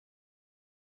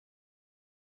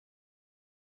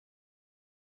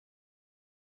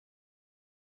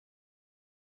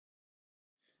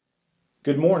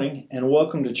Good morning and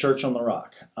welcome to Church on the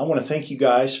Rock. I want to thank you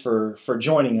guys for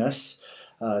joining us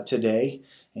today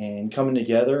and coming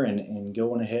together and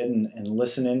going ahead and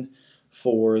listening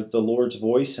for the Lord's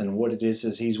voice and what it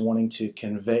is He's wanting to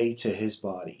convey to His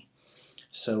body.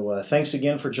 So thanks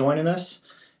again for joining us,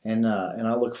 and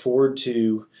I look forward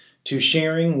to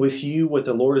sharing with you what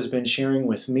the Lord has been sharing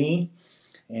with me,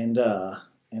 and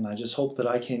I just hope that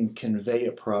I can convey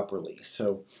it properly.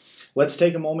 So let's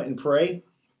take a moment and pray.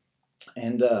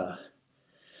 And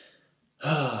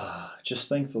just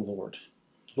thank the Lord.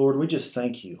 Lord, we just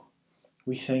thank you.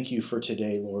 We thank you for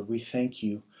today, Lord. We thank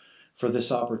you for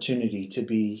this opportunity to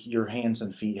be your hands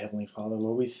and feet, Heavenly Father.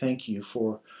 Lord, we thank you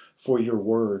for your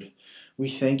word. We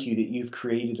thank you that you've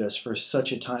created us for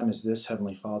such a time as this,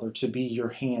 Heavenly Father, to be your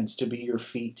hands, to be your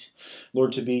feet,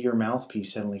 Lord, to be your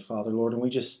mouthpiece, Heavenly Father, Lord. And we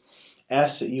just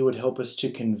ask that you would help us to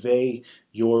convey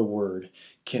your word,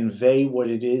 convey what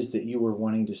it is that you are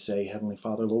wanting to say, Heavenly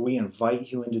Father. Lord, we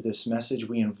invite you into this message,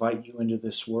 we invite you into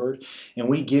this word, and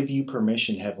we give you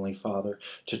permission, Heavenly Father,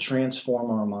 to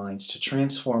transform our minds, to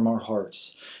transform our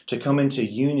hearts, to come into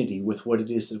unity with what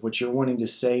it is that what you're wanting to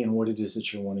say and what it is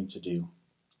that you're wanting to do.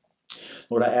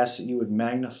 Lord, I ask that you would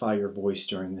magnify your voice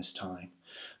during this time.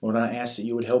 Lord, I ask that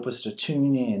you would help us to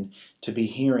tune in to be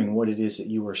hearing what it is that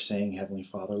you are saying, Heavenly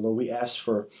Father. Lord, we ask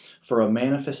for a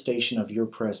manifestation of your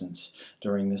presence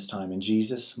during this time. In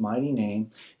Jesus' mighty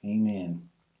name, amen.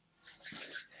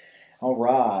 All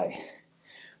right.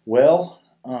 Well,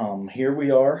 here we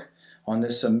are on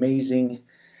this amazing,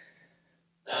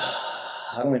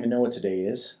 I don't even know what today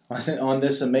is, on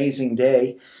this amazing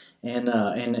day. And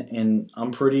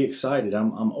I'm pretty excited.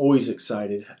 I'm always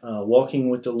excited. Walking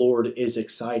with the Lord is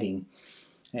exciting,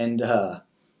 and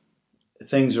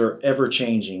things are ever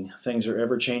changing. Things are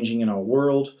ever changing in our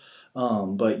world.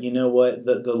 But you know what?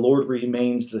 The Lord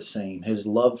remains the same. His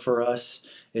love for us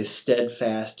is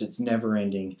steadfast. It's never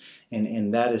ending,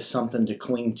 and that is something to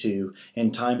cling to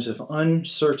in times of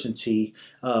uncertainty.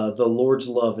 The Lord's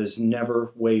love is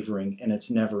never wavering, and it's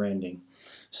never ending.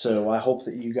 So I hope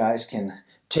that you guys can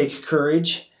take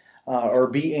courage or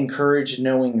be encouraged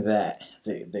knowing that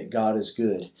God is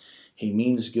good. He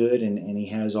means good, and He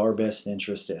has our best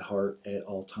interest at heart at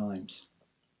all times.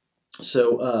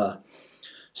 So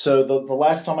the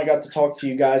last time I got to talk to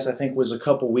you guys, I think, was a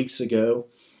couple weeks ago,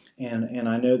 and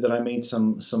I know that I made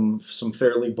some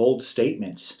fairly bold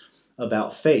statements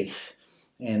about faith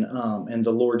and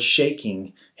the Lord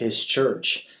shaking His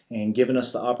church and giving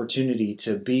us the opportunity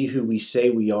to be who we say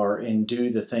we are and do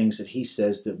the things that He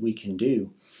says that we can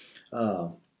do.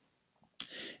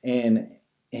 And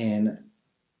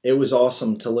it was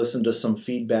awesome to listen to some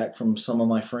feedback from some of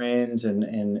my friends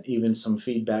and even some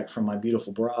feedback from my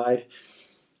beautiful bride.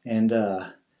 And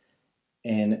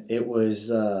it was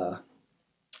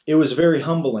very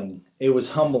humbling. It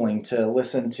was humbling to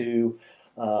listen to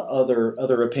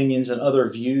other opinions and other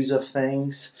views of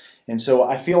things. And so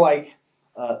I feel like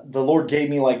the Lord gave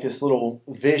me like this little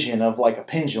vision of like a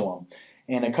pendulum.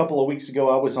 And a couple of weeks ago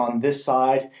I was on this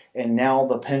side, and now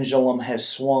the pendulum has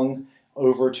swung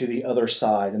over to the other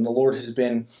side. And the Lord has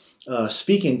been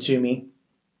speaking to me.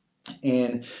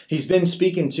 And He's been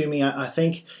speaking to me. I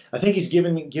think He's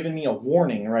given me a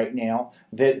warning right now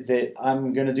that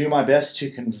I'm going to do my best to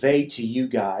convey to you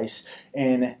guys.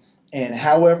 And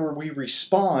however we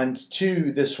respond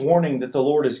to this warning that the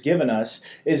Lord has given us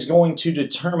is going to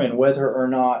determine whether or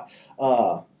not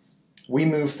we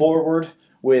move forward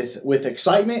with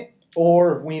excitement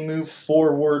or we move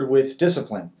forward with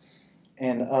discipline.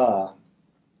 And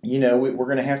we're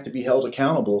going to have to be held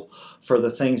accountable for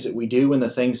the things that we do and the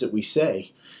things that we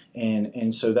say.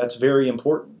 And so that's very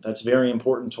important. That's very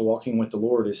important to walking with the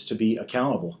Lord, is to be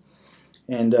accountable.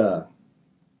 And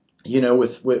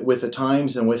with the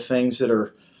times and with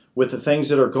the things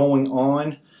that are going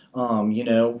on,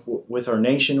 with our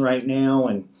nation right now,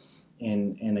 and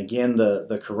again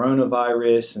the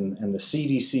coronavirus and the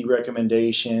CDC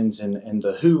recommendations and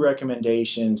the WHO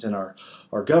recommendations and our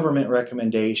government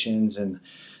recommendations, and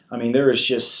I mean there is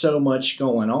just so much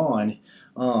going on.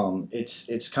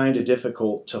 It's kind of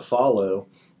difficult to follow,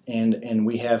 and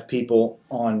we have people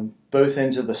on both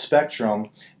ends of the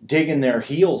spectrum digging their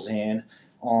heels in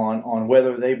on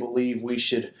whether they believe we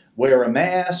should wear a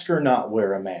mask or not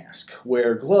wear a mask,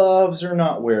 wear gloves or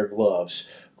not wear gloves,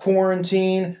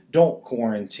 quarantine, don't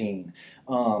quarantine.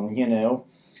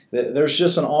 There's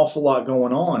just an awful lot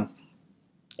going on,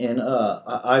 and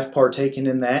I've partaken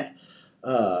in that.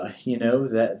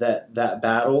 That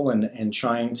battle and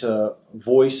trying to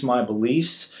voice my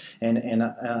beliefs, and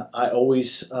I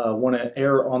always want to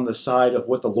err on the side of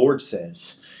what the Lord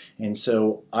says. And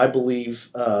so I believe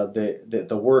that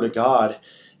the Word of God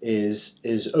is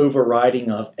overriding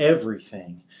of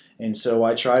everything. And so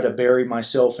I try to bury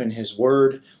myself in His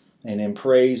Word and in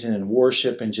praise and in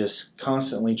worship, and just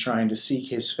constantly trying to seek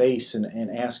His face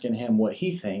and asking Him what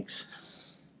He thinks.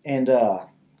 And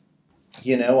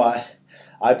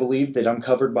I believe that I'm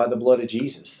covered by the blood of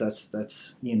Jesus.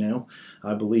 That's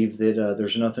I believe that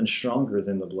there's nothing stronger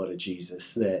than the blood of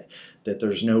Jesus. That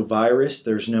there's no virus,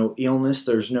 there's no illness,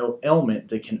 there's no ailment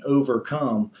that can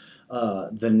overcome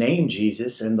the name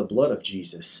Jesus and the blood of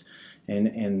Jesus.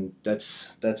 And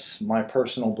that's my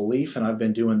personal belief, and I've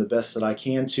been doing the best that I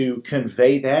can to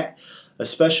convey that,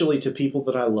 especially to people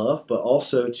that I love, but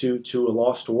also to a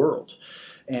lost world.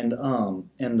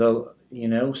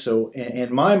 So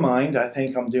in my mind, I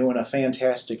think I'm doing a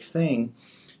fantastic thing.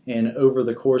 And over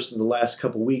the course of the last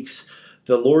couple weeks,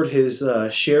 the Lord has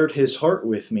shared His heart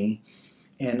with me,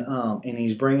 and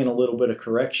He's bringing a little bit of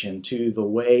correction to the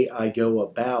way I go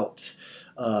about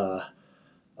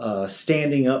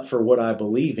standing up for what I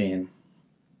believe in.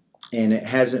 And it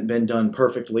hasn't been done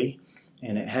perfectly,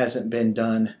 and it hasn't been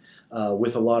done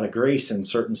with a lot of grace in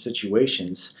certain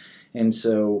situations. And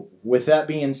so, with that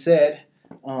being said,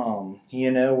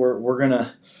 we're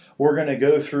gonna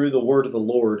go through the Word of the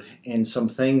Lord and some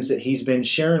things that He's been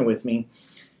sharing with me,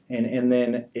 and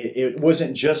then it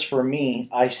wasn't just for me.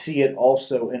 I see it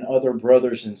also in other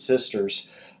brothers and sisters,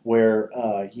 where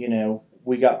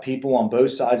we got people on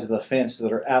both sides of the fence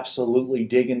that are absolutely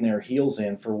digging their heels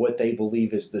in for what they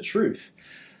believe is the truth.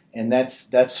 And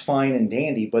that's fine and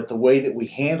dandy, but the way that we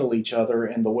handle each other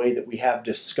and the way that we have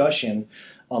discussion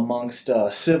amongst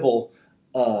civil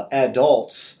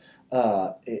adults,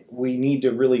 we need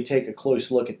to really take a close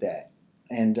look at that.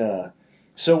 And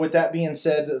so with that being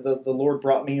said, the Lord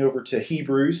brought me over to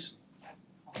Hebrews,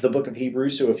 the book of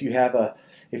Hebrews. So if you have a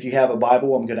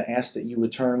Bible, I'm going to ask that you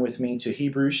would turn with me to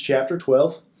Hebrews chapter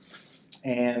 12.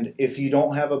 And if you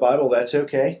don't have a Bible, that's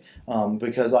okay,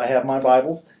 because I have my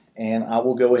Bible, and I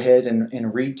will go ahead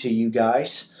and read to you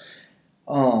guys.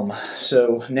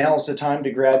 So now's the time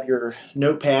to grab your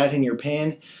notepad and your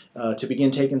pen to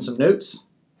begin taking some notes,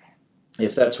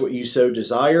 if that's what you so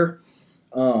desire.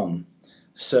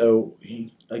 So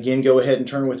again, go ahead and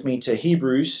turn with me to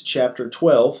Hebrews chapter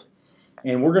 12,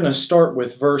 and we're going to start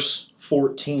with verse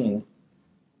 14.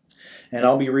 And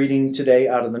I'll be reading today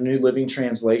out of the New Living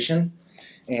Translation.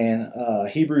 And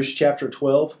Hebrews chapter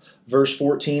 12, verse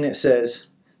 14, it says,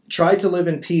 "Try to live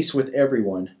in peace with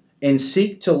everyone, and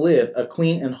seek to live a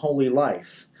clean and holy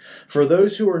life. For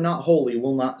those who are not holy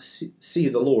will not see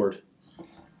the Lord."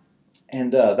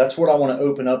 And that's what I want to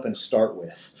open up and start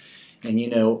with. And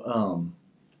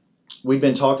we've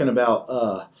been talking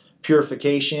about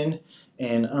purification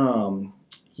and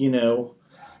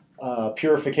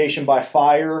purification by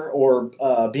fire, or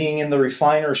being in the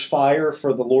refiner's fire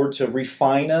for the Lord to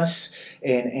refine us,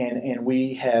 and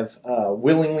we have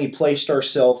willingly placed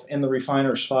ourselves in the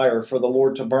refiner's fire for the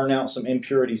Lord to burn out some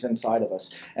impurities inside of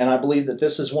us. And I believe that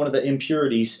this is one of the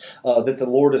impurities that the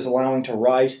Lord is allowing to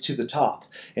rise to the top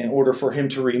in order for Him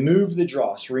to remove the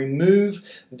dross, remove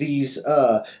these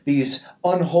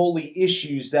unholy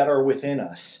issues that are within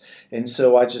us. And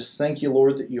so I just thank you,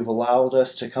 Lord, that you've allowed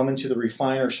us to come into the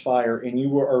refiner's fire, and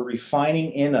you are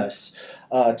refining in us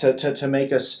to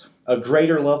make us a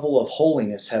greater level of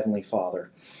holiness, Heavenly Father.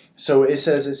 So it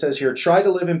says here, "Try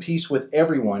to live in peace with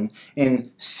everyone,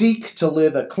 and seek to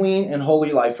live a clean and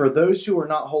holy life. For those who are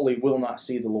not holy will not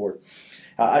see the Lord."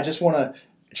 I just want to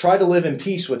try to live in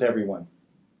peace with everyone.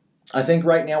 I think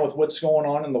right now, with what's going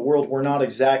on in the world, we're not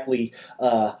exactly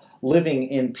living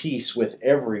in peace with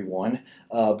everyone,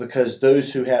 because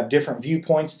those who have different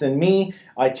viewpoints than me,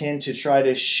 I tend to try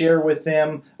to share with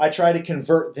them. I try to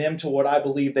convert them to what I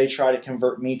believe. They try to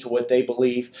convert me to what they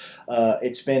believe.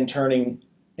 It's been turning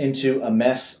into a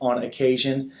mess on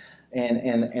occasion,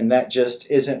 and that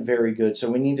just isn't very good. So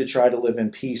we need to try to live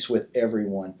in peace with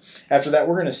everyone. After that,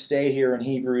 we're going to stay here in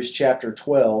Hebrews chapter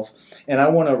 12, and I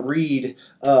want to read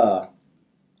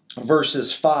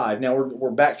verses 5. Now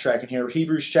we're backtracking here.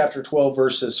 Hebrews chapter 12,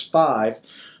 verses 5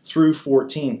 through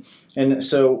 14. And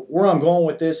so where I'm going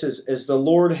with this is the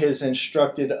Lord has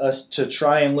instructed us to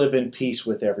try and live in peace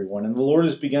with everyone. And the Lord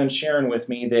has begun sharing with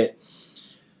me that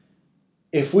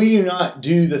if we do not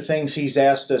do the things He's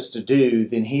asked us to do,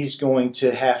 then He's going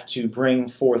to have to bring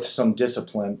forth some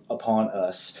discipline upon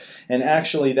us. And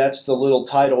actually, that's the little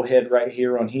title head right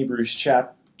here on Hebrews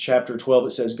chapter 12.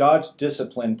 It says, "God's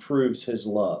discipline proves His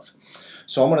love."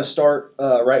 So I'm going to start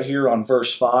right here on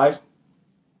verse 5.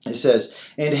 It says,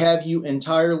 "And have you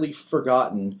entirely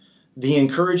forgotten the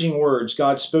encouraging words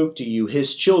God spoke to you,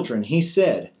 His children? He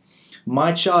said,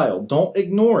 'My child, don't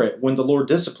ignore it when the Lord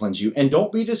disciplines you, and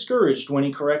don't be discouraged when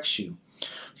He corrects you.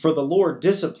 For the Lord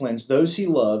disciplines those he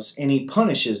loves, and he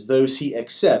punishes those he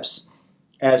accepts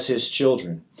as his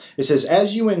children. It says,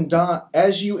 as you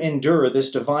endure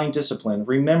this divine discipline,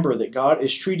 remember that God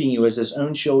is treating you as his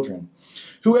own children.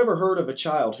 Who ever heard of a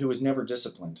child who was never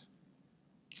disciplined?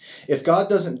 If God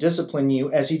doesn't discipline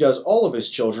you as he does all of his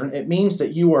children, it means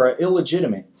that you are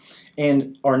illegitimate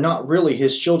and are not really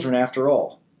his children after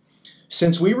all.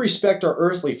 Since we respect our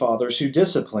earthly fathers who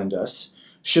disciplined us,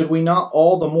 should we not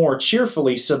all the more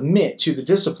cheerfully submit to the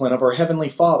discipline of our heavenly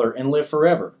Father and live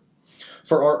forever?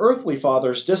 For our earthly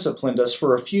fathers disciplined us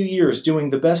for a few years doing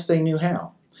the best they knew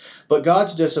how. But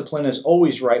God's discipline is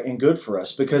always right and good for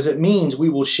us because it means we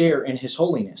will share in his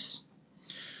holiness.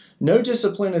 No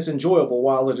discipline is enjoyable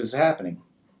while it is happening.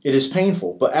 It is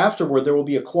painful, but afterward there will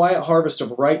be a quiet harvest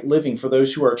of right living for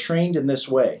those who are trained in this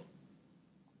way.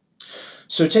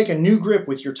 So take a new grip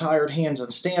with your tired hands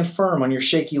and stand firm on your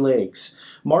shaky legs.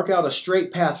 Mark out a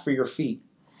straight path for your feet.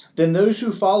 Then those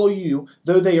who follow you,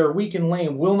 though they are weak and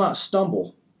lame, will not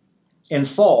stumble and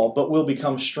fall, but will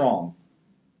become strong.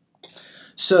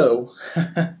 So,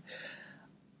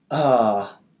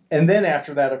 and then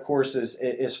after that, of course,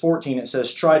 is 14. It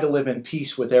says, try to live in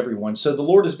peace with everyone. So the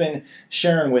Lord has been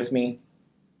sharing with me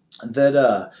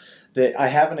that I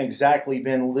haven't exactly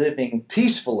been living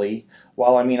peacefully.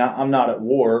 While I'm not at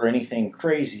war or anything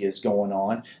crazy is going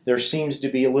on, there seems to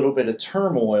be a little bit of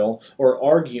turmoil or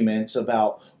arguments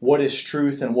about what is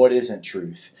truth and what isn't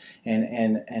truth.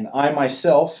 And I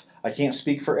myself, I can't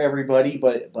speak for everybody,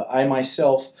 but I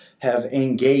myself have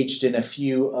engaged in a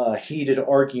few heated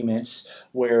arguments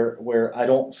where I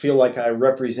don't feel like I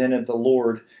represented the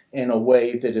Lord in a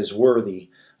way that is worthy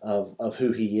of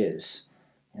who he is.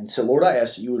 And so, Lord, I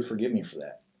ask that you would forgive me for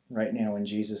that right now in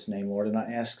Jesus' name, Lord. And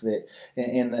I ask that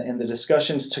in the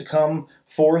discussions to come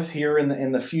forth here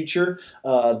in the future,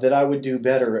 that I would do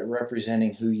better at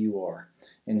representing who you are.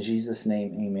 In Jesus'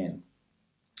 name, amen.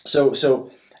 So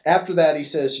after that, he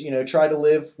says, try to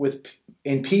live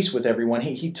in peace with everyone.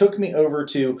 He took me over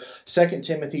to 2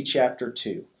 Timothy chapter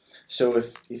 2. So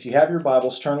if you have your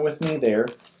Bibles, turn with me there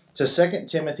to 2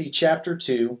 Timothy chapter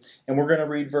 2, and we're going to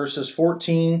read verses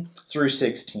 14 through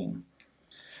 16.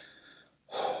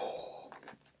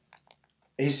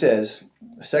 He says,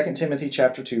 2 Timothy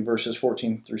chapter 2, verses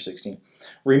 14 through 16.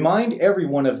 Remind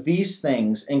everyone of these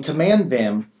things and command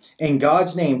them in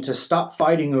God's name to stop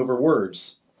fighting over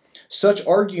words. Such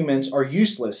arguments are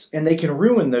useless, and they can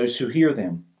ruin those who hear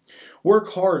them.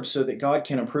 Work hard so that God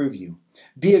can approve you.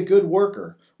 Be a good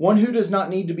worker, one who does not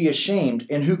need to be ashamed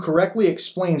and who correctly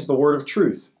explains the word of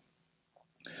truth.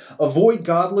 Avoid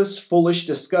godless, foolish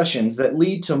discussions that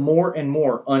lead to more and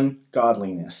more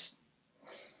ungodliness.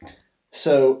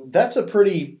 So that's a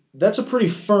pretty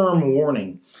firm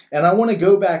warning. And I want to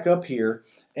go back up here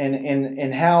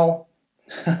and how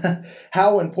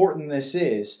how important this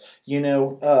is.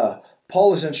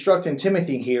 Paul is instructing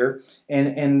Timothy here,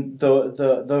 and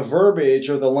the verbiage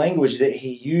or the language that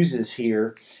he uses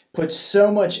here puts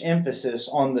so much emphasis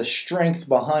on the strength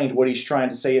behind what he's trying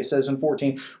to say. It says in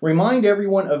 14, remind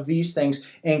everyone of these things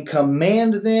and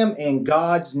command them in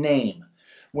God's name.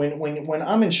 When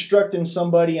I'm instructing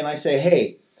somebody and I say,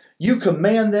 hey, you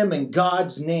command them in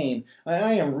God's name,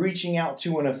 I am reaching out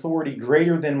to an authority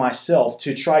greater than myself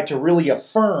to try to really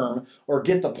affirm or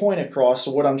get the point across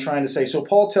of what I'm trying to say. So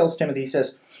Paul tells Timothy, he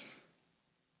says,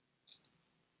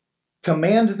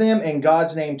 command them in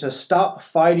God's name to stop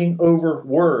fighting over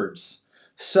words.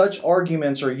 Such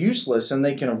arguments are useless and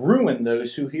they can ruin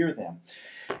those who hear them.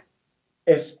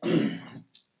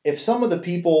 If some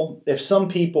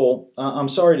people, I'm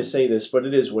sorry to say this, but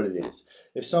it is what it is.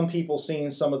 If some people seen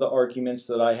some of the arguments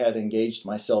that I had engaged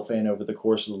myself in over the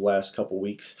course of the last couple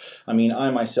weeks, I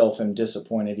myself am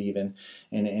disappointed even,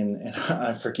 and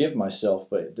I forgive myself,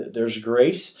 but there's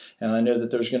grace, and I know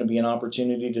that there's going to be an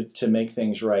opportunity to make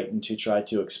things right and to try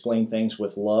to explain things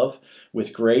with love,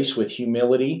 with grace, with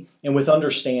humility, and with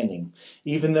understanding.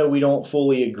 Even though we don't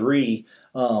fully agree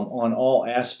on all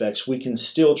aspects, we can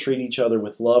still treat each other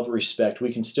with love, respect.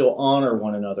 We can still honor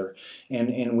one another,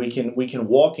 and we can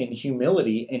walk in humility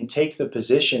and take the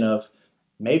position of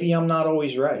maybe I'm not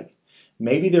always right.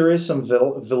 Maybe there is some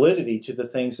validity to the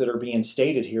things that are being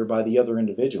stated here by the other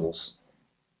individuals.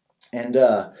 And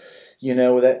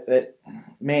that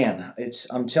man,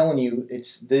 I'm telling you,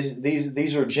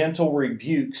 these are gentle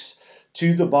rebukes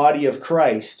to the body of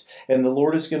Christ, and the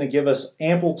Lord is going to give us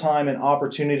ample time and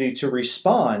opportunity to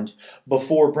respond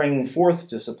before bringing forth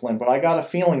discipline. But I got a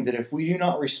feeling that if we do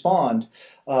not respond,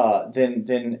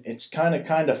 then it's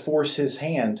kind of force His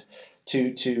hand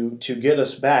to get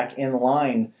us back in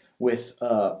line with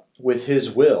with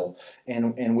His will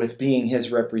and with being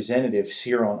His representatives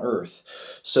here on earth.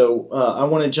 So I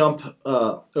want to jump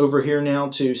over here now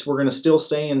to, so we're going to still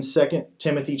stay in 2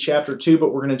 Timothy chapter 2,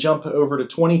 but we're going to jump over to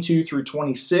 22 through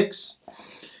 26.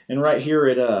 And right here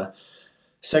at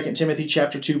 2 Timothy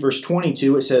chapter 2, verse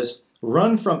 22, it says,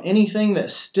 "Run from anything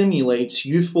that stimulates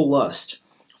youthful lust.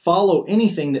 Follow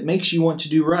anything that makes you want to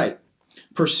do right.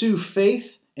 Pursue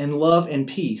faith and love and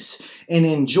peace, and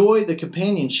enjoy the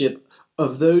companionship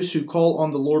of those who call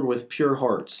on the Lord with pure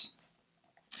hearts.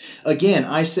 Again,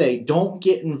 I say, don't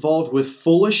get involved with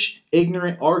foolish,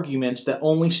 ignorant arguments that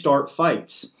only start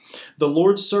fights. The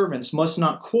Lord's servants must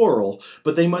not quarrel,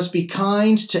 but they must be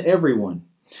kind to everyone.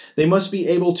 They must be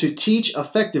able to teach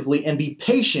effectively and be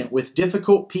patient with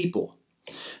difficult people.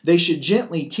 They should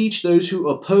gently teach those who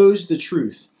oppose the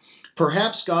truth.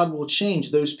 Perhaps God will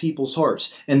change those people's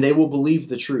hearts, and they will believe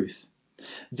the truth.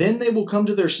 Then they will come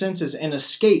to their senses and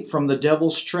escape from the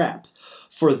devil's trap,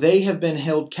 for they have been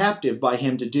held captive by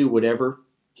him to do whatever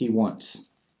he wants."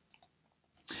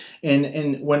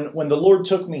 And when the Lord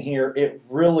took me here, it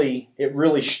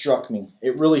really struck me.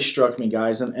 It really struck me,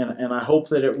 guys, and I hope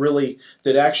that it really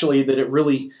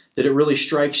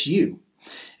strikes you.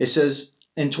 It says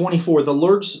in 24, the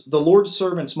Lord's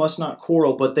servants must not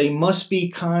quarrel, but they must be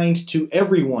kind to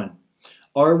everyone.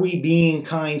 Are we being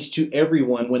kind to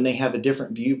everyone when they have a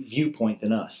different viewpoint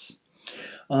than us?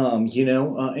 In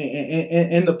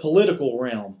the political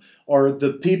realm, are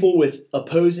the people with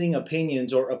opposing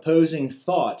opinions or opposing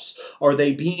thoughts, are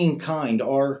they being kind?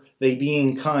 Are they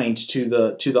being kind to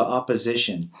the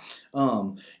opposition?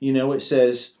 It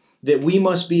says that we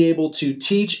must be able to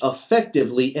teach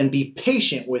effectively and be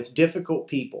patient with difficult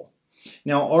people.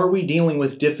 Now, are we dealing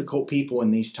with difficult people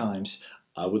in these times?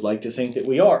 I would like to think that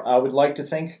we are. I would like to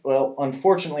think, well,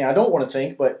 unfortunately, I don't want to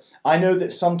think, but I know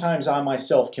that sometimes I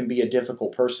myself can be a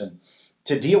difficult person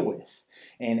to deal with.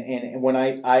 And when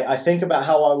I think about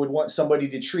how I would want somebody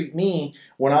to treat me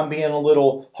when I'm being a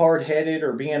little hard-headed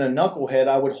or being a knucklehead,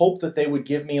 I would hope that they would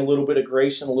give me a little bit of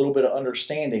grace and a little bit of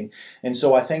understanding. And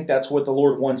so I think that's what the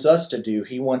Lord wants us to do.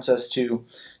 He wants us to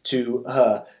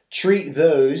treat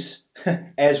those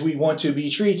as we want to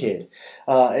be treated.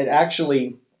 It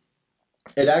actually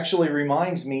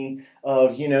reminds me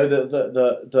of,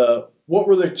 the what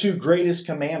were the two greatest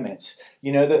commandments?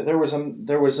 There was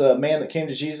a man that came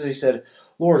to Jesus. He said,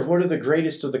 "Lord, what are the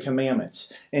greatest of the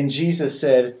commandments?" And Jesus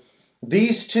said,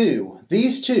 these two.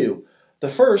 The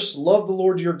first, love the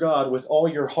Lord your God with all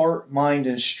your heart, mind,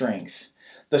 and strength.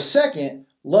 The second,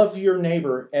 love your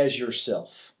neighbor as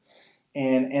yourself.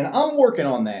 And I'm working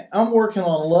on that. I'm working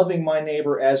on loving my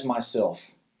neighbor as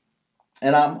myself.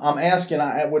 And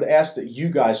I would ask that you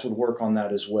guys would work on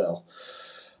that as well.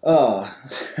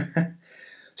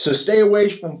 So stay away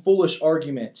from foolish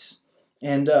arguments.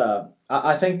 And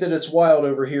I think that it's wild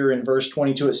over here in verse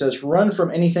 22. It says, "Run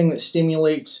from anything that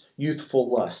stimulates youthful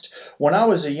lust." When I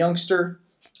was a youngster,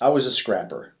 I was a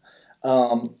scrapper.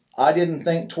 I didn't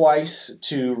think twice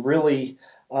to really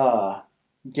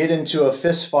get into a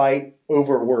fist fight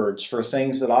over words for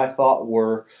things that I thought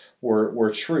were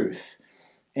truth.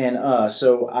 And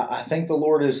so I think the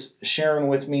Lord is sharing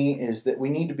with me is that we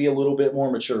need to be a little bit more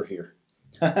mature here.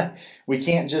 We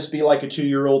can't just be like a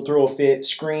 2-year-old, throw a fit,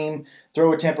 scream,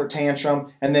 throw a temper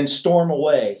tantrum, and then storm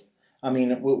away. I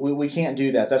mean, we can't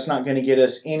do that. That's not going to get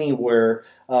us anywhere.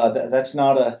 That's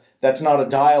not a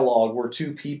dialogue where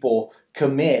two people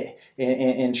commit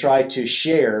and try to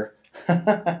share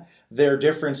their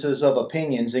differences of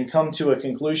opinions and come to a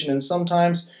conclusion. And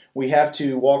sometimes we have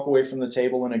to walk away from the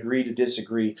table and agree to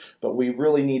disagree, but we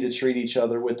really need to treat each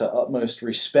other with the utmost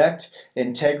respect,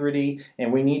 integrity,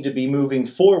 and we need to be moving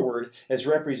forward as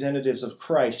representatives of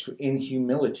Christ in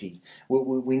humility.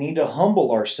 We need to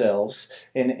humble ourselves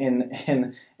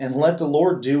and let the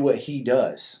Lord do what He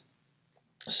does.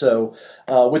 So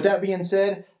with that being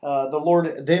said, the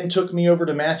Lord then took me over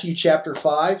to Matthew chapter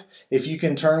 5. If you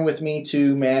can turn with me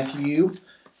to Matthew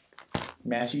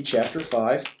chapter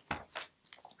 5.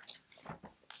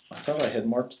 I thought I had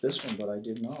marked this one, but I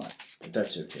did not. But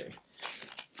that's okay.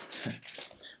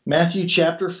 Matthew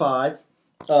chapter 5,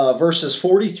 verses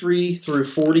 43 through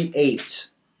 48.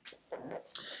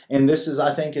 And this is,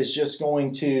 I think, is just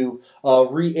going to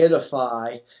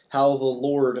re-edify how the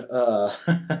Lord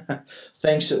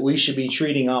thinks that we should be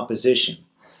treating opposition.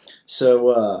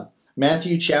 So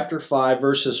Matthew chapter 5,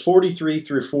 verses 43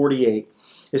 through 48.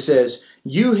 It says,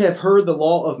 "You have heard the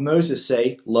law of Moses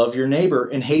say, 'Love your neighbor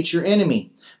and hate your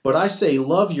enemy.' But I say,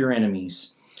 love your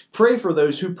enemies. Pray for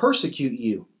those who persecute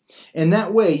you. In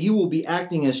that way, you will be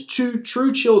acting as true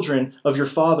children of your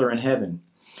Father in heaven.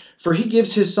 For he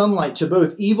gives his sunlight to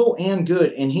both evil and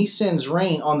good, and he sends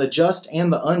rain on the just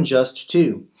and the unjust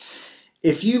too.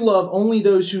 If you love only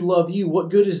those who love you, what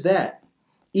good is that?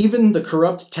 Even the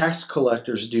corrupt tax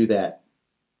collectors do that.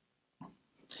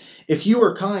 If you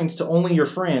are kind to only your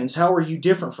friends, how are you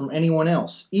different from anyone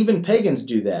else? Even pagans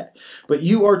do that. But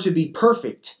you are to be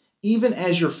perfect, even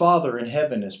as your Father in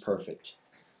heaven is perfect.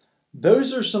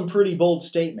 Those are some pretty bold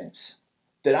statements.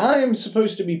 That I am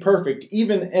supposed to be perfect,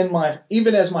 even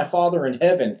as my Father in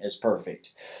heaven is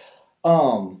perfect.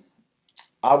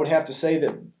 I would have to say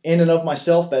that in and of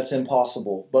myself, that's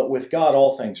impossible. But with God,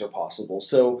 all things are possible.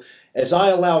 So as I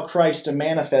allow Christ to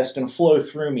manifest and flow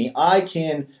through me, I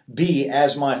can be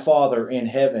as my Father in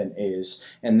heaven is.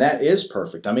 And that is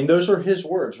perfect. I mean, those are his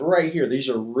words right here. These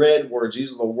are red words.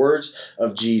 These are the words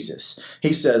of Jesus.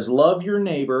 He says, love your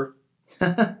neighbor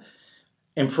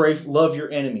and love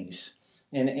your enemies.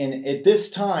 And at this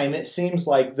time, it seems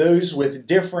like those with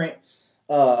different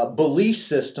belief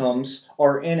systems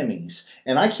are enemies.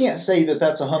 And I can't say that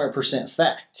that's 100%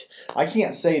 fact. I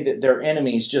can't say that they're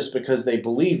enemies just because they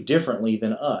believe differently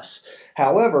than us.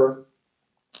 However,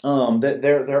 that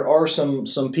there are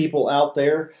some people out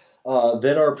there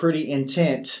that are pretty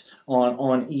intent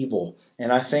on evil.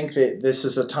 And I think that this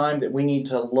is a time that we need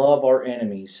to love our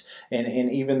enemies. And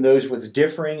even those with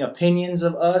differing opinions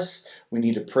of us, we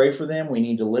need to pray for them. We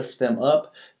need to lift them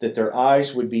up, that their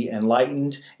eyes would be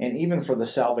enlightened, and even for the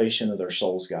salvation of their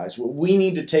souls, guys. We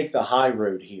need to take the high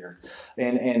road here.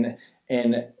 And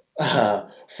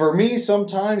for me,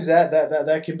 sometimes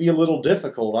that can be a little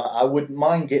difficult. I wouldn't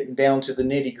mind getting down to the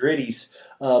nitty-gritties,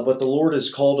 but the Lord has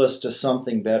called us to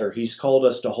something better. He's called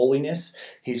us to holiness.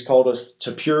 He's called us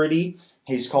to purity.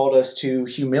 He's called us to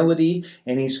humility,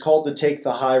 and he's called to take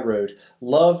the high road.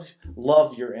 Love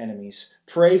your enemies.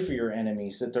 Pray for your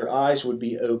enemies, that their eyes would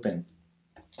be open.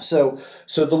 So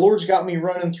the Lord's got me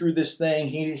running through this thing.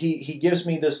 He gives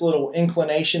me this little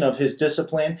inclination of his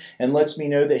discipline and lets me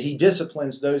know that he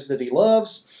disciplines those that he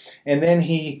loves. And then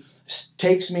he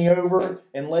takes me over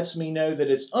and lets me know that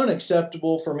it's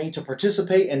unacceptable for me to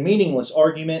participate in meaningless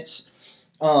arguments.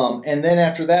 And then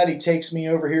after that, he takes me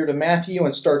over here to Matthew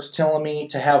and starts telling me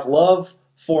to have love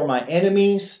for my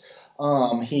enemies.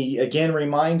 He again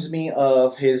reminds me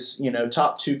of his,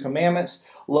 top 2 commandments.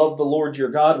 Love the Lord your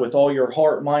God with all your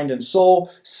heart, mind, and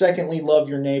soul. Secondly, love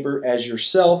your neighbor as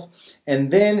yourself. And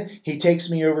then he takes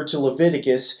me over to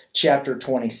Leviticus chapter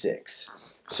 26.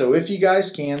 So if you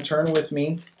guys can, turn with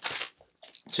me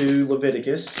to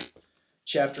Leviticus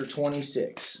chapter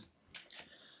 26.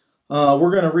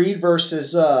 We're going to read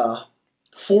verses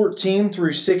 14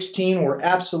 through 16. We're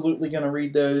absolutely going to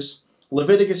read those.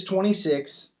 Leviticus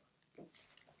 26.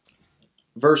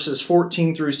 Verses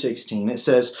 14 through 16. It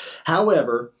says,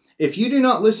 however, if you do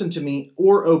not listen to me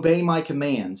or obey my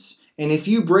commands, and if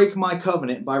you break my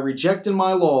covenant by rejecting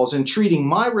my laws and treating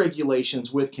my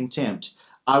regulations with contempt,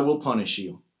 I will punish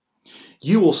you.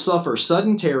 You will suffer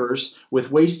sudden terrors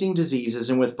with wasting diseases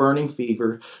and with burning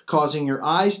fever, causing your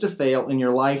eyes to fail and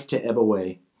your life to ebb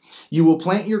away. You will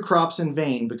plant your crops in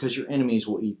vain because your enemies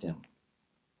will eat them.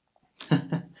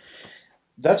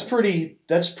 That's pretty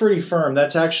firm.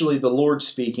 That's actually the Lord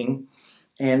speaking.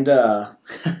 And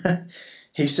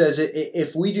he says,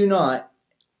 if you do not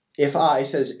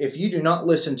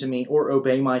listen to me or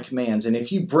obey my commands, and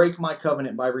if you break my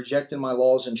covenant by rejecting my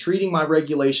laws and treating my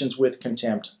regulations with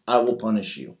contempt, I will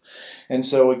punish you. And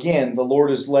so again, the Lord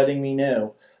is letting me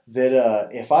know that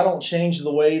if I don't change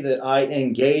the way that I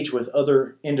engage with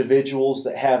other individuals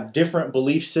that have different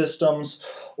belief systems,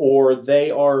 or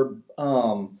they are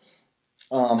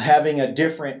having a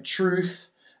different truth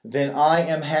than I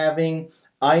am having,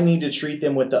 I need to treat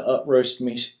them with the utmost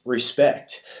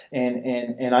respect,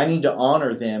 and I need to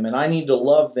honor them, and I need to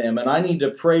love them, and I need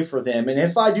to pray for them. And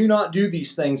if I do not do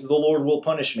these things, the Lord will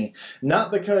punish me.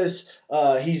 Not because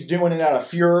he's doing it out of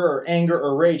furor or anger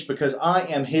or rage, because I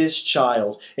am his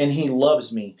child, and he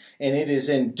loves me. And it is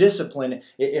in discipline.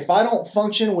 If I don't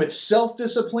function with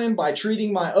self-discipline by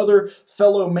treating my other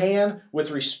fellow man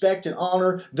with respect and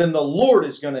honor, then the Lord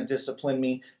is going to discipline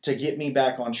me to get me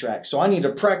back on track. So I need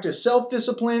to practice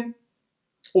self-discipline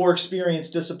or experience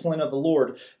discipline of the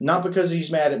Lord, not because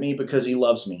he's mad at me, because he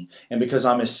loves me, and because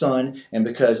I'm his son, and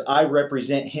because I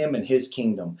represent him and his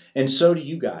kingdom. And so do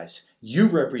you guys. You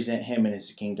represent him and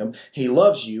his kingdom. He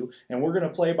loves you, and we're going to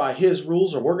play by his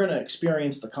rules, or we're going to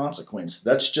experience the consequence.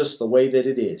 That's just the way that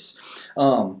it is.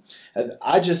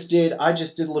 I just did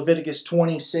Leviticus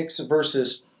 26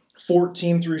 verses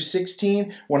 14 through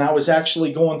 16. When I was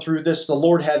actually going through this, the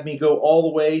Lord had me go all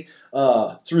the way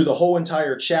through the whole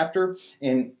entire chapter.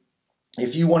 And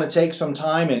if you want to take some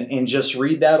time and just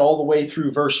read that all the way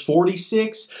through verse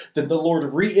 46, then the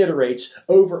Lord reiterates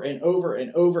over and over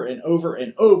and over and over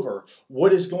and over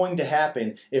what is going to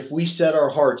happen if we set our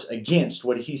hearts against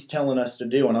what He's telling us to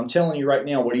do. And I'm telling you right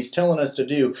now, what He's telling us to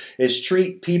do is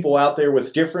treat people out there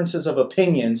with differences of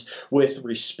opinions with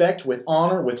respect, with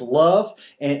honor, with love,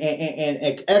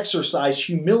 and exercise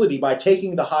humility by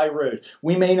taking the high road.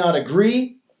 We may not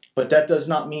agree, but that does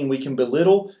not mean we can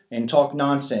belittle and talk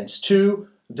nonsense to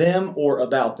them or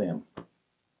about them.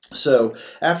 So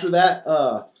after that,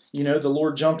 the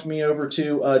Lord jumped me over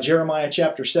to Jeremiah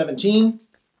chapter 17.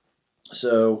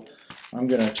 So I'm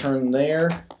going to turn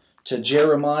there to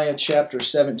Jeremiah chapter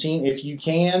 17. If you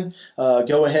can,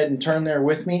 go ahead and turn there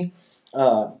with me.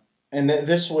 And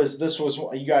this was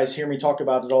you guys hear me talk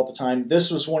about it all the time. This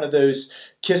was one of those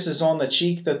kisses on the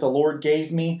cheek that the Lord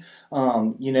gave me.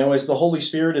 As the Holy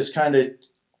Spirit is kind of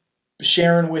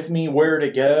sharing with me where to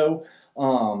go.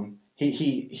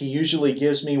 He usually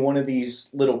gives me one of these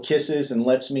little kisses and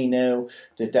lets me know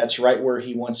that that's right where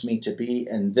He wants me to be.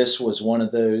 And this was one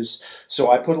of those. So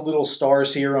I put a little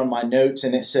stars here on my notes,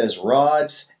 and it says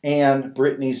Rod's and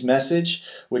Brittany's message,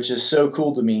 which is so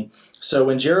cool to me. So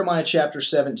in Jeremiah chapter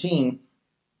 17,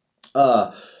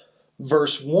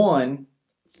 verse 1,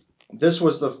 this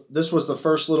was the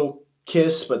first little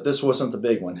kiss, but this wasn't the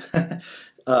big one.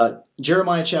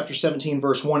 Jeremiah chapter 17,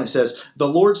 verse 1, it says, "The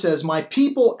Lord says, my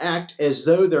people act as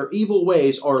though their evil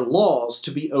ways are laws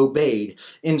to be obeyed,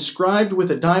 inscribed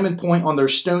with a diamond point on their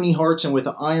stony hearts and with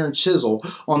an iron chisel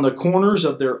on the corners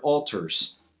of their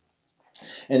altars."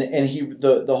 And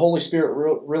the Holy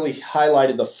Spirit really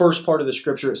highlighted the first part of the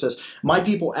scripture. It says, my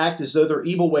people act as though their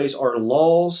evil ways are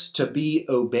laws to be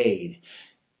obeyed.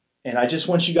 And I just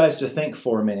want you guys to think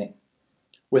for a minute.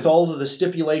 With all of the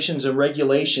stipulations and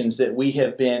regulations that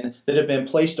have been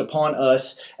placed upon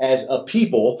us as a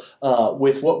people,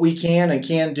 with what we can and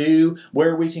can do,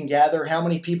 where we can gather, how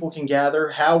many people can gather,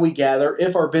 how we gather,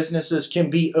 if our businesses can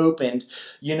be opened,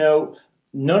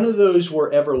 none of those were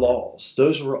ever laws.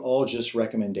 Those were all just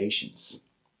recommendations.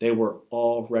 They were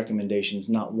all recommendations.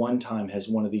 Not one time has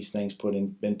one of these things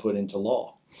been put into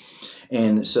law.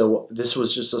 And so this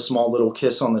was just a small little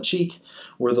kiss on the cheek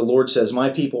where the Lord says, my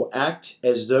people act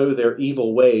as though their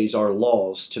evil ways are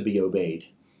laws to be obeyed.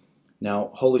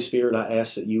 Now, Holy Spirit, I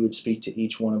ask that you would speak to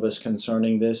each one of us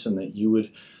concerning this, and that you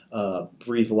would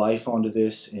breathe life onto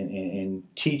this and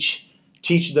teach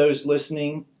those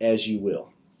listening as you will.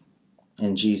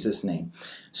 In Jesus' name.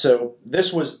 So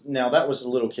that was a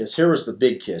little kiss. Here was the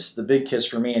big kiss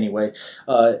for me anyway.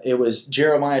 It was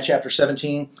Jeremiah chapter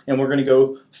 17, and we're going to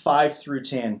go 5 through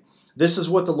 10. This is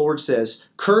what the Lord says.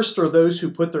 Cursed are those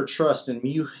who put their trust in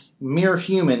mere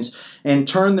humans and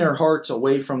turn their hearts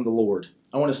away from the Lord.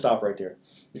 I want to stop right there,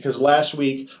 because last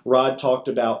week Rod talked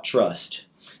about trust.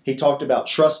 He talked about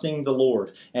trusting the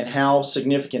Lord and how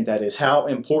significant that is, how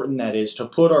important that is to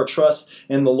put our trust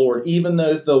in the Lord, even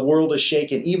though the world is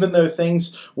shaken, even though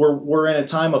we're in a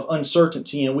time of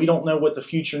uncertainty and we don't know what the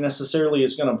future necessarily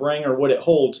is going to bring or what it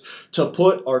holds, to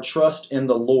put our trust in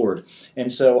the Lord.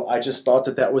 And so I just thought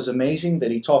that was amazing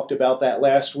that he talked about that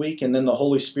last week, and then the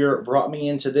Holy Spirit brought me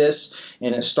into this,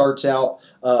 and it starts out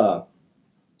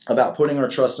about putting our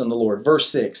trust in the Lord. Verse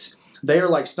 6. They are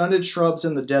like stunted shrubs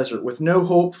in the desert with no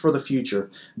hope for the future.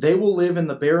 They will live in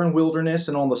the barren wilderness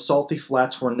and on the salty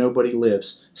flats where nobody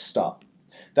lives. Stop.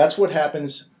 That's what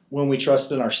happens when we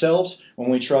trust in ourselves, when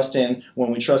we trust in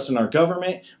our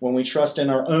government, when we trust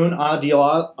in our own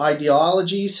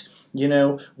ideologies.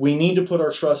 We need to put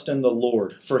our trust in the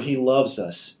Lord, for He loves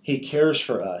us. He cares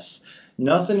for us.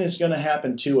 Nothing is going to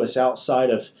happen to us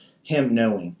outside of Him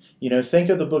knowing.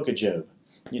 Think of the book of Job.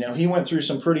 He went through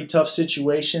some pretty tough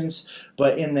situations,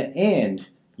 but in the end,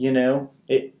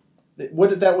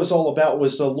 what that was all about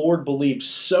was the Lord believed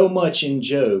so much in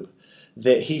Job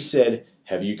that He said,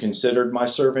 have you considered my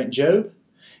servant Job?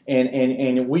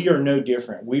 And we are no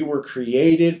different. We were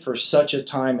created for such a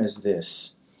time as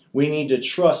this. We need to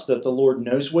trust that the Lord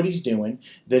knows what He's doing,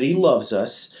 that He loves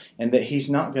us, and that He's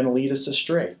not going to lead us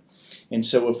astray. And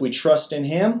so if we trust in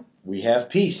Him, we have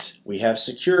peace, we have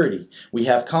security, we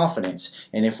have confidence.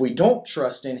 And if we don't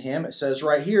trust in Him, it says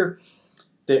right here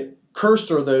that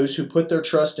cursed are those who put their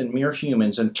trust in mere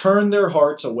humans and turn their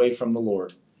hearts away from the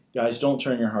Lord. Guys, don't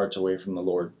turn your hearts away from the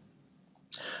Lord.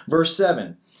 Verse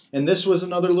 7, and this was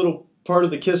another little part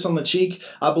of the kiss on the cheek.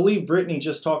 I believe Brittany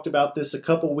just talked about this a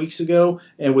couple weeks ago,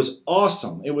 and it was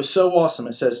awesome. It was so awesome.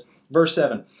 It says, verse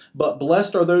 7, but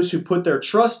blessed are those who put their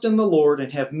trust in the Lord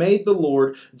and have made the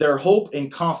Lord their hope and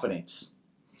confidence.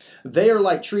 They are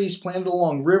like trees planted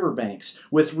along riverbanks,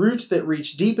 with roots that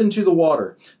reach deep into the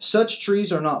water. Such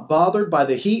trees are not bothered by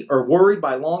the heat or worried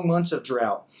by long months of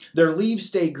drought. Their leaves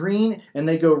stay green, and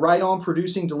they go right on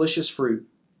producing delicious fruit.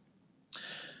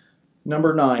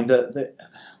 Number 9,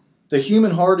 the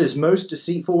human heart is most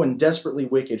deceitful and desperately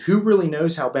wicked. Who really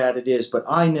knows how bad it is? But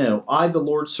I know. I, the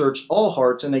Lord, search all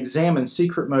hearts and examine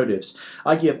secret motives.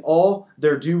 I give all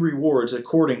their due rewards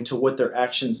according to what their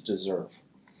actions deserve.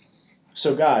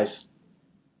 So guys,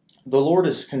 the Lord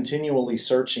is continually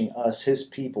searching us, His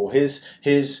people, His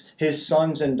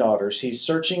sons and daughters. He's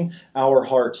searching our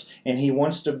hearts, and He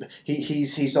wants to.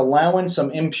 He's allowing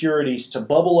some impurities to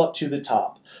bubble up to the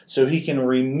top, so He can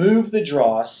remove the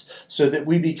dross, so that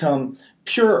we become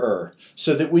purer,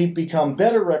 so that we become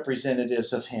better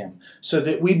representatives of Him, so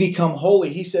that we become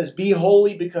holy. He says, "Be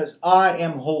holy because I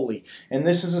am holy." And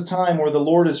this is a time where the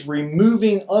Lord is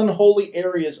removing unholy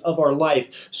areas of our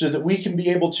life so that we can be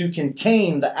able to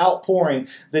contain the outpouring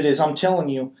that is, I'm telling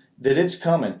you, that it's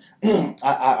coming.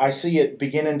 I see it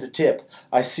beginning to tip.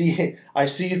 I see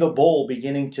the bowl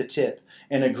beginning to tip,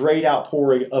 and a great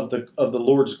outpouring of the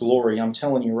Lord's glory. I'm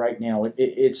telling you right now,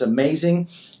 it's amazing,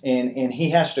 and He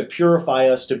has to purify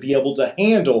us to be able to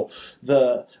handle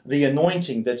the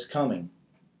anointing that's coming.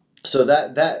 So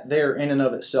that there in and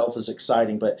of itself is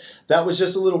exciting. But that was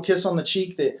just a little kiss on the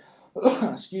cheek that,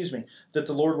 excuse me, that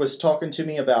the Lord was talking to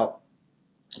me about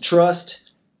trust.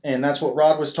 And that's what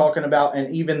Rod was talking about,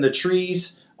 and even the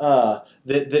trees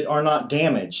that are not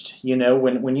damaged. You know,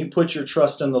 when you put your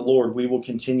trust in the Lord, we will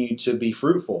continue to be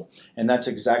fruitful. And that's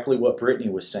exactly what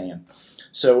Brittany was saying.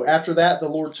 So after that, the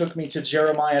Lord took me to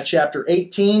Jeremiah chapter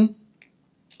 18.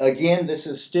 Again, this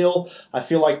is still, I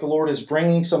feel like the Lord is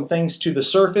bringing some things to the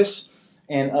surface,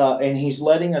 and He's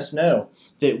letting us know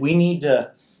that we need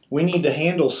to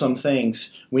handle some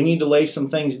things. We need to lay some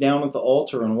things down at the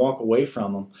altar and walk away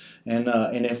from them.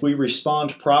 And if we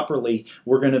respond properly,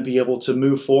 we're going to be able to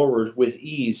move forward with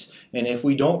ease. And if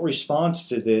we don't respond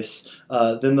to this,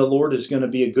 then the Lord is going to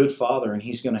be a good Father, and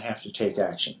He's going to have to take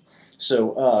action.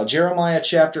 So Jeremiah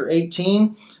chapter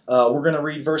 18, we're going to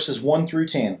read verses 1 through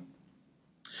 10.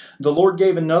 The Lord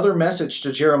gave another message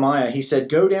to Jeremiah. He said,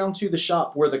 "Go down to the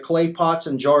shop where the clay pots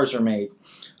and jars are made.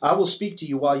 I will speak to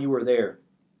you while you are there."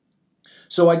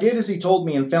 So I did as he told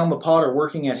me and found the potter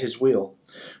working at his wheel.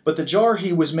 But the jar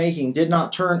he was making did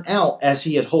not turn out as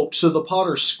he had hoped, so the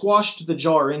potter squashed the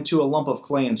jar into a lump of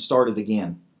clay and started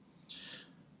again.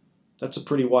 That's a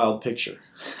pretty wild picture.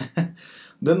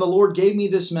 Then the Lord gave me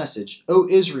this message: "O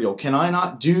Israel, can I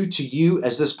not do to you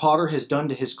as this potter has done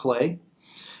to his clay?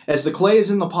 As the clay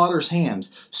is in the potter's hand,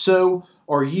 so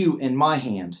are you in my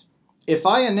hand. If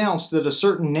I announce that a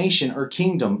certain nation or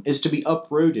kingdom is to be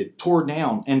uprooted, torn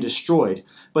down, and destroyed,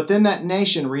 but then that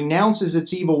nation renounces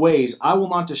its evil ways, I will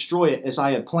not destroy it as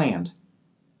I had planned.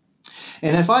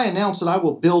 And if I announce that I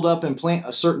will build up and plant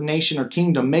a certain nation or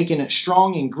kingdom, making it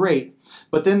strong and great,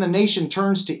 but then the nation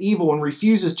turns to evil and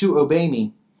refuses to obey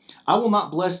me, I will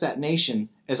not bless that nation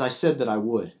as I said that I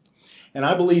would." And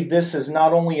I believe this is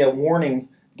not only a warning,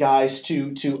 guys,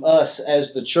 to us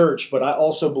as the church, but I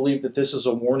also believe that this is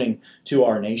a warning to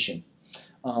our nation.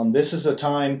 This is a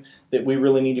time that we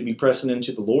really need to be pressing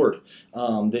into the Lord,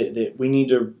 that we need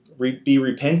to be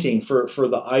repenting for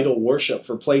the idol worship,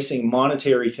 for placing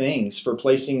monetary things, for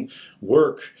placing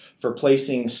work, for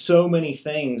placing so many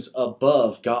things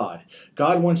above God.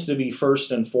 God wants to be first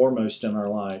and foremost in our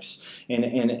lives.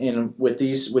 And with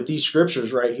these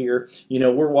scriptures right here, you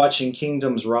know, we're watching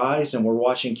kingdoms rise and we're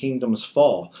watching kingdoms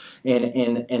fall.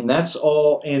 And that's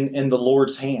all in the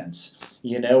Lord's hands.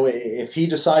 You know, if He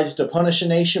decides to punish a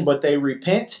nation but they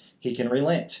repent, He can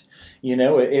relent. You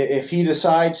know, if He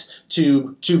decides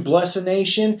to bless a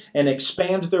nation and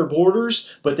expand their borders,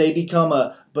 but they become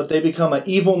an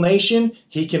evil nation,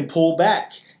 He can pull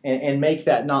back and make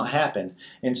that not happen.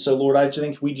 And so, Lord, I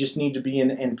think we just need to be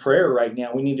in prayer right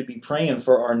now. We need to be praying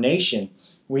for our nation.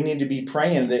 We need to be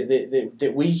praying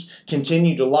that we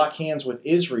continue to lock hands with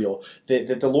Israel,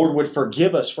 that the Lord would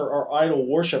forgive us for our idol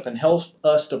worship and help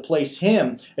us to place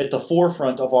Him at the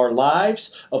forefront of our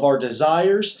lives, of our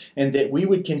desires, and that we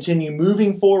would continue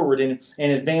moving forward and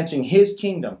advancing His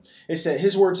kingdom. It said,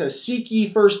 His word says, "Seek ye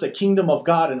first the kingdom of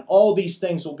God, and all these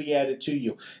things will be added to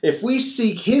you." If we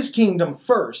seek His kingdom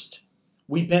first,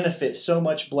 we benefit so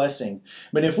much blessing.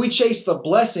 But if we chase the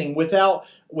blessing without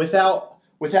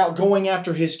going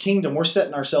after His kingdom, we're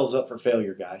setting ourselves up for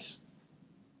failure, guys.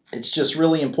 It's just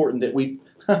really important that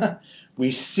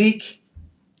we seek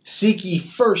ye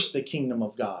first the kingdom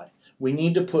of God. We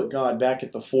need to put God back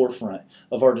at the forefront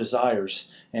of our desires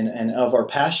and of our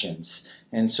passions.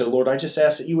 And so, Lord, I just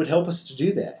ask that you would help us to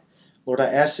do that. Lord, I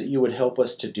ask that you would help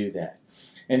us to do that.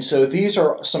 And so these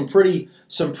are some pretty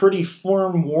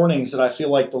firm warnings that I feel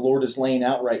like the Lord is laying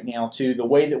out right now, to the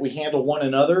way that we handle one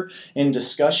another in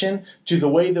discussion, to the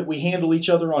way that we handle each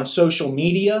other on social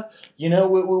media. You know,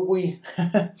 we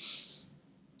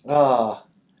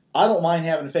I don't mind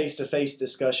having face-to-face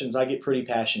discussions. I get pretty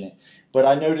passionate. But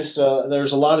I notice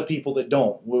there's a lot of people that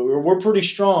don't. We're pretty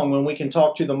strong when we can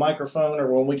talk to the microphone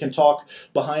or when we can talk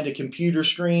behind a computer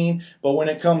screen. But when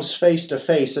it comes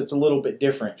face-to-face, it's a little bit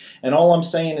different. And all I'm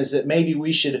saying is that maybe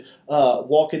we should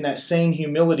walk in that same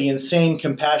humility and same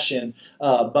compassion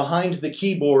behind the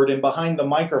keyboard and behind the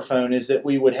microphone as that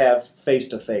we would have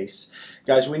face-to-face.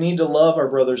 Guys, we need to love our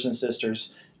brothers and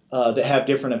sisters that have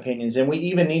different opinions. And we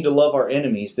even need to love our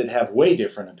enemies that have way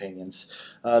different opinions.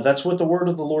 That's what the word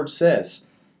of the Lord says.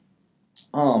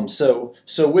 So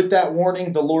with that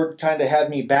warning, the Lord kind of had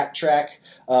me backtrack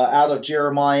out of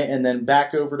Jeremiah and then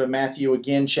back over to Matthew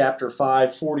again, chapter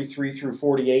 5, 43 through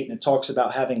 48. And it talks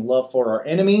about having love for our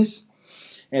enemies.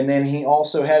 And then he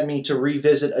also had me to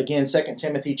revisit again 2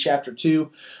 Timothy chapter 2,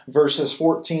 verses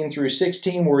 14 through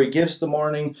 16, where he gives the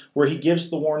warning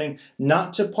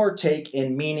not to partake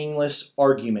in meaningless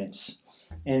arguments.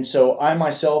 And so I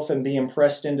myself am being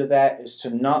pressed into that, is to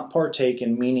not partake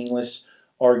in meaningless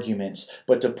arguments,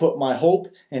 but to put my hope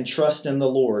and trust in the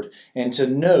Lord and to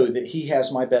know that he has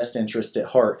my best interest at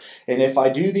heart. And if I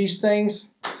do these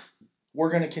things, we're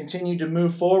going to continue to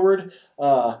move forward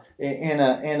in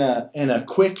a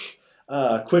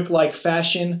quick-like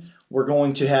fashion. We're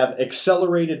going to have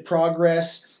accelerated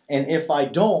progress, and if I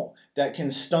don't, that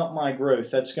can stunt my growth.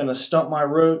 That's going to stunt my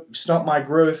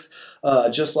growth,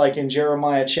 just like in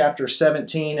Jeremiah chapter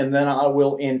 17, and then I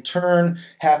will in turn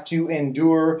have to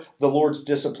endure the Lord's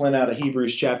discipline out of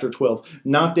Hebrews chapter 12.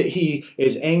 Not that he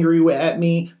is angry at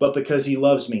me, but because he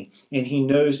loves me, and he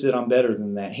knows that I'm better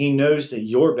than that. He knows that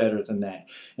you're better than that.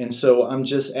 And so I'm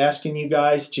just asking you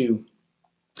guys to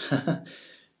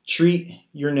treat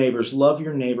your neighbors, love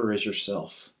your neighbor as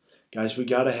yourself. Guys, we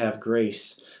got to have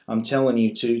grace. I'm telling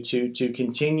you, to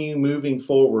continue moving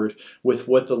forward with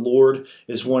what the Lord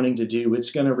is wanting to do, it's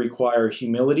going to require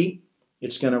humility,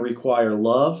 it's going to require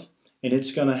love, and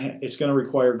it's going to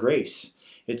require grace.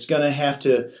 We're going to have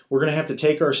to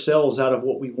take ourselves out of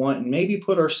what we want and maybe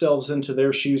put ourselves into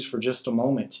their shoes for just a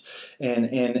moment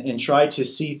and try to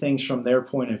see things from their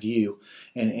point of view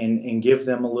and give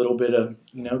them a little bit of,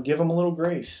 give them a little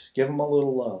grace, give them a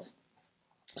little love.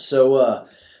 So,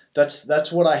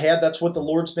 that's what I had. That's what the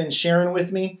Lord's been sharing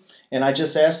with me. And I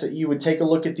just ask that you would take a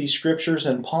look at these scriptures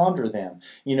and ponder them.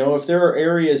 If there are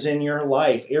areas in your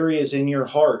life, areas in your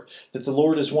heart that the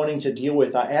Lord is wanting to deal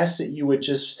with, I ask that you would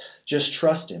just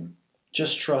trust Him.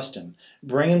 Just trust Him.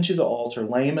 Bring Him to the altar,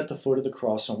 lay Him at the foot of the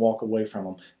cross, and walk away from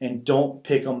Him. And don't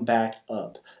pick Him back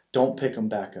up. Don't pick Him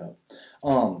back up.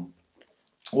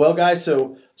 Well, guys,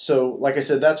 so like I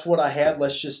said, that's what I had.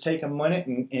 Let's just take a minute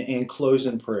and close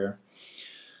in prayer.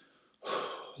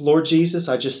 Lord Jesus,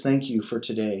 I just thank you for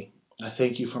today. I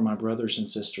thank you for my brothers and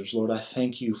sisters. Lord, I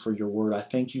thank you for your word. I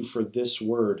thank you for this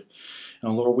word.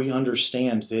 And Lord, we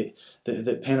understand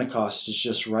that Pentecost is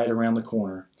just right around the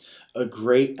corner. A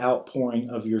great outpouring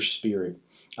of your Spirit.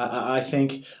 I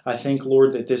think,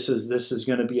 Lord, that this is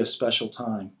going to be a special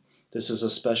time. This is a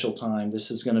special time.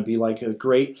 This is going to be like a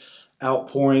great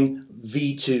outpouring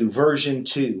V2, version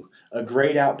 2. A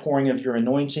great outpouring of your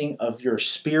anointing, of your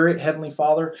Spirit, Heavenly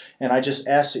Father. And I just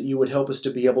ask that you would help us to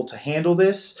be able to handle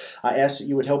this. I ask that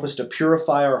you would help us to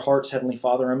purify our hearts, Heavenly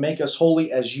Father, and make us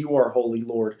holy as you are holy,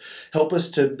 Lord. Help us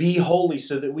to be holy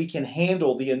so that we can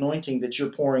handle the anointing that you're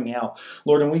pouring out,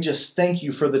 Lord. And we just thank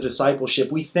you for the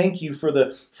discipleship. We thank you for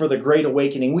the great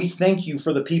awakening. We thank you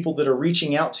for the people that are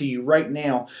reaching out to you right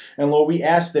now. And Lord, we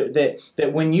ask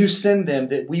that when you send them,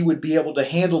 that we would be able to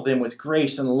handle them with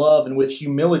grace and love and with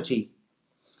humility.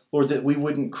 Lord, that we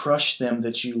wouldn't crush them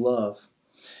that you love.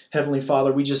 Heavenly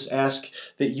Father, we just ask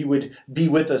that you would be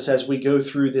with us as we go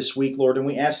through this week, Lord, and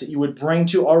we ask that you would bring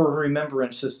to our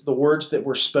remembrance the words that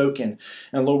were spoken.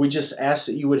 And Lord, we just ask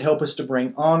that you would help us to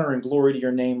bring honor and glory to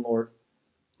your name, Lord.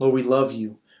 Lord, we love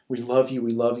you. We love you.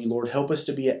 We love you, Lord. Help us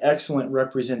to be an excellent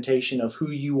representation of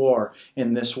who you are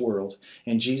in this world.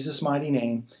 In Jesus' mighty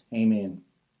name, amen.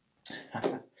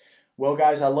 Well,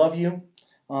 guys, I love you.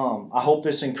 I hope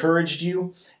this encouraged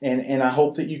you, and I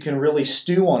hope that you can really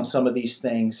stew on some of these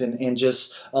things and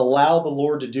just allow the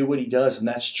Lord to do what He does, and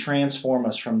that's transform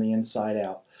us from the inside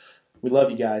out. We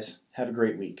love you guys. Have a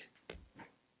great week.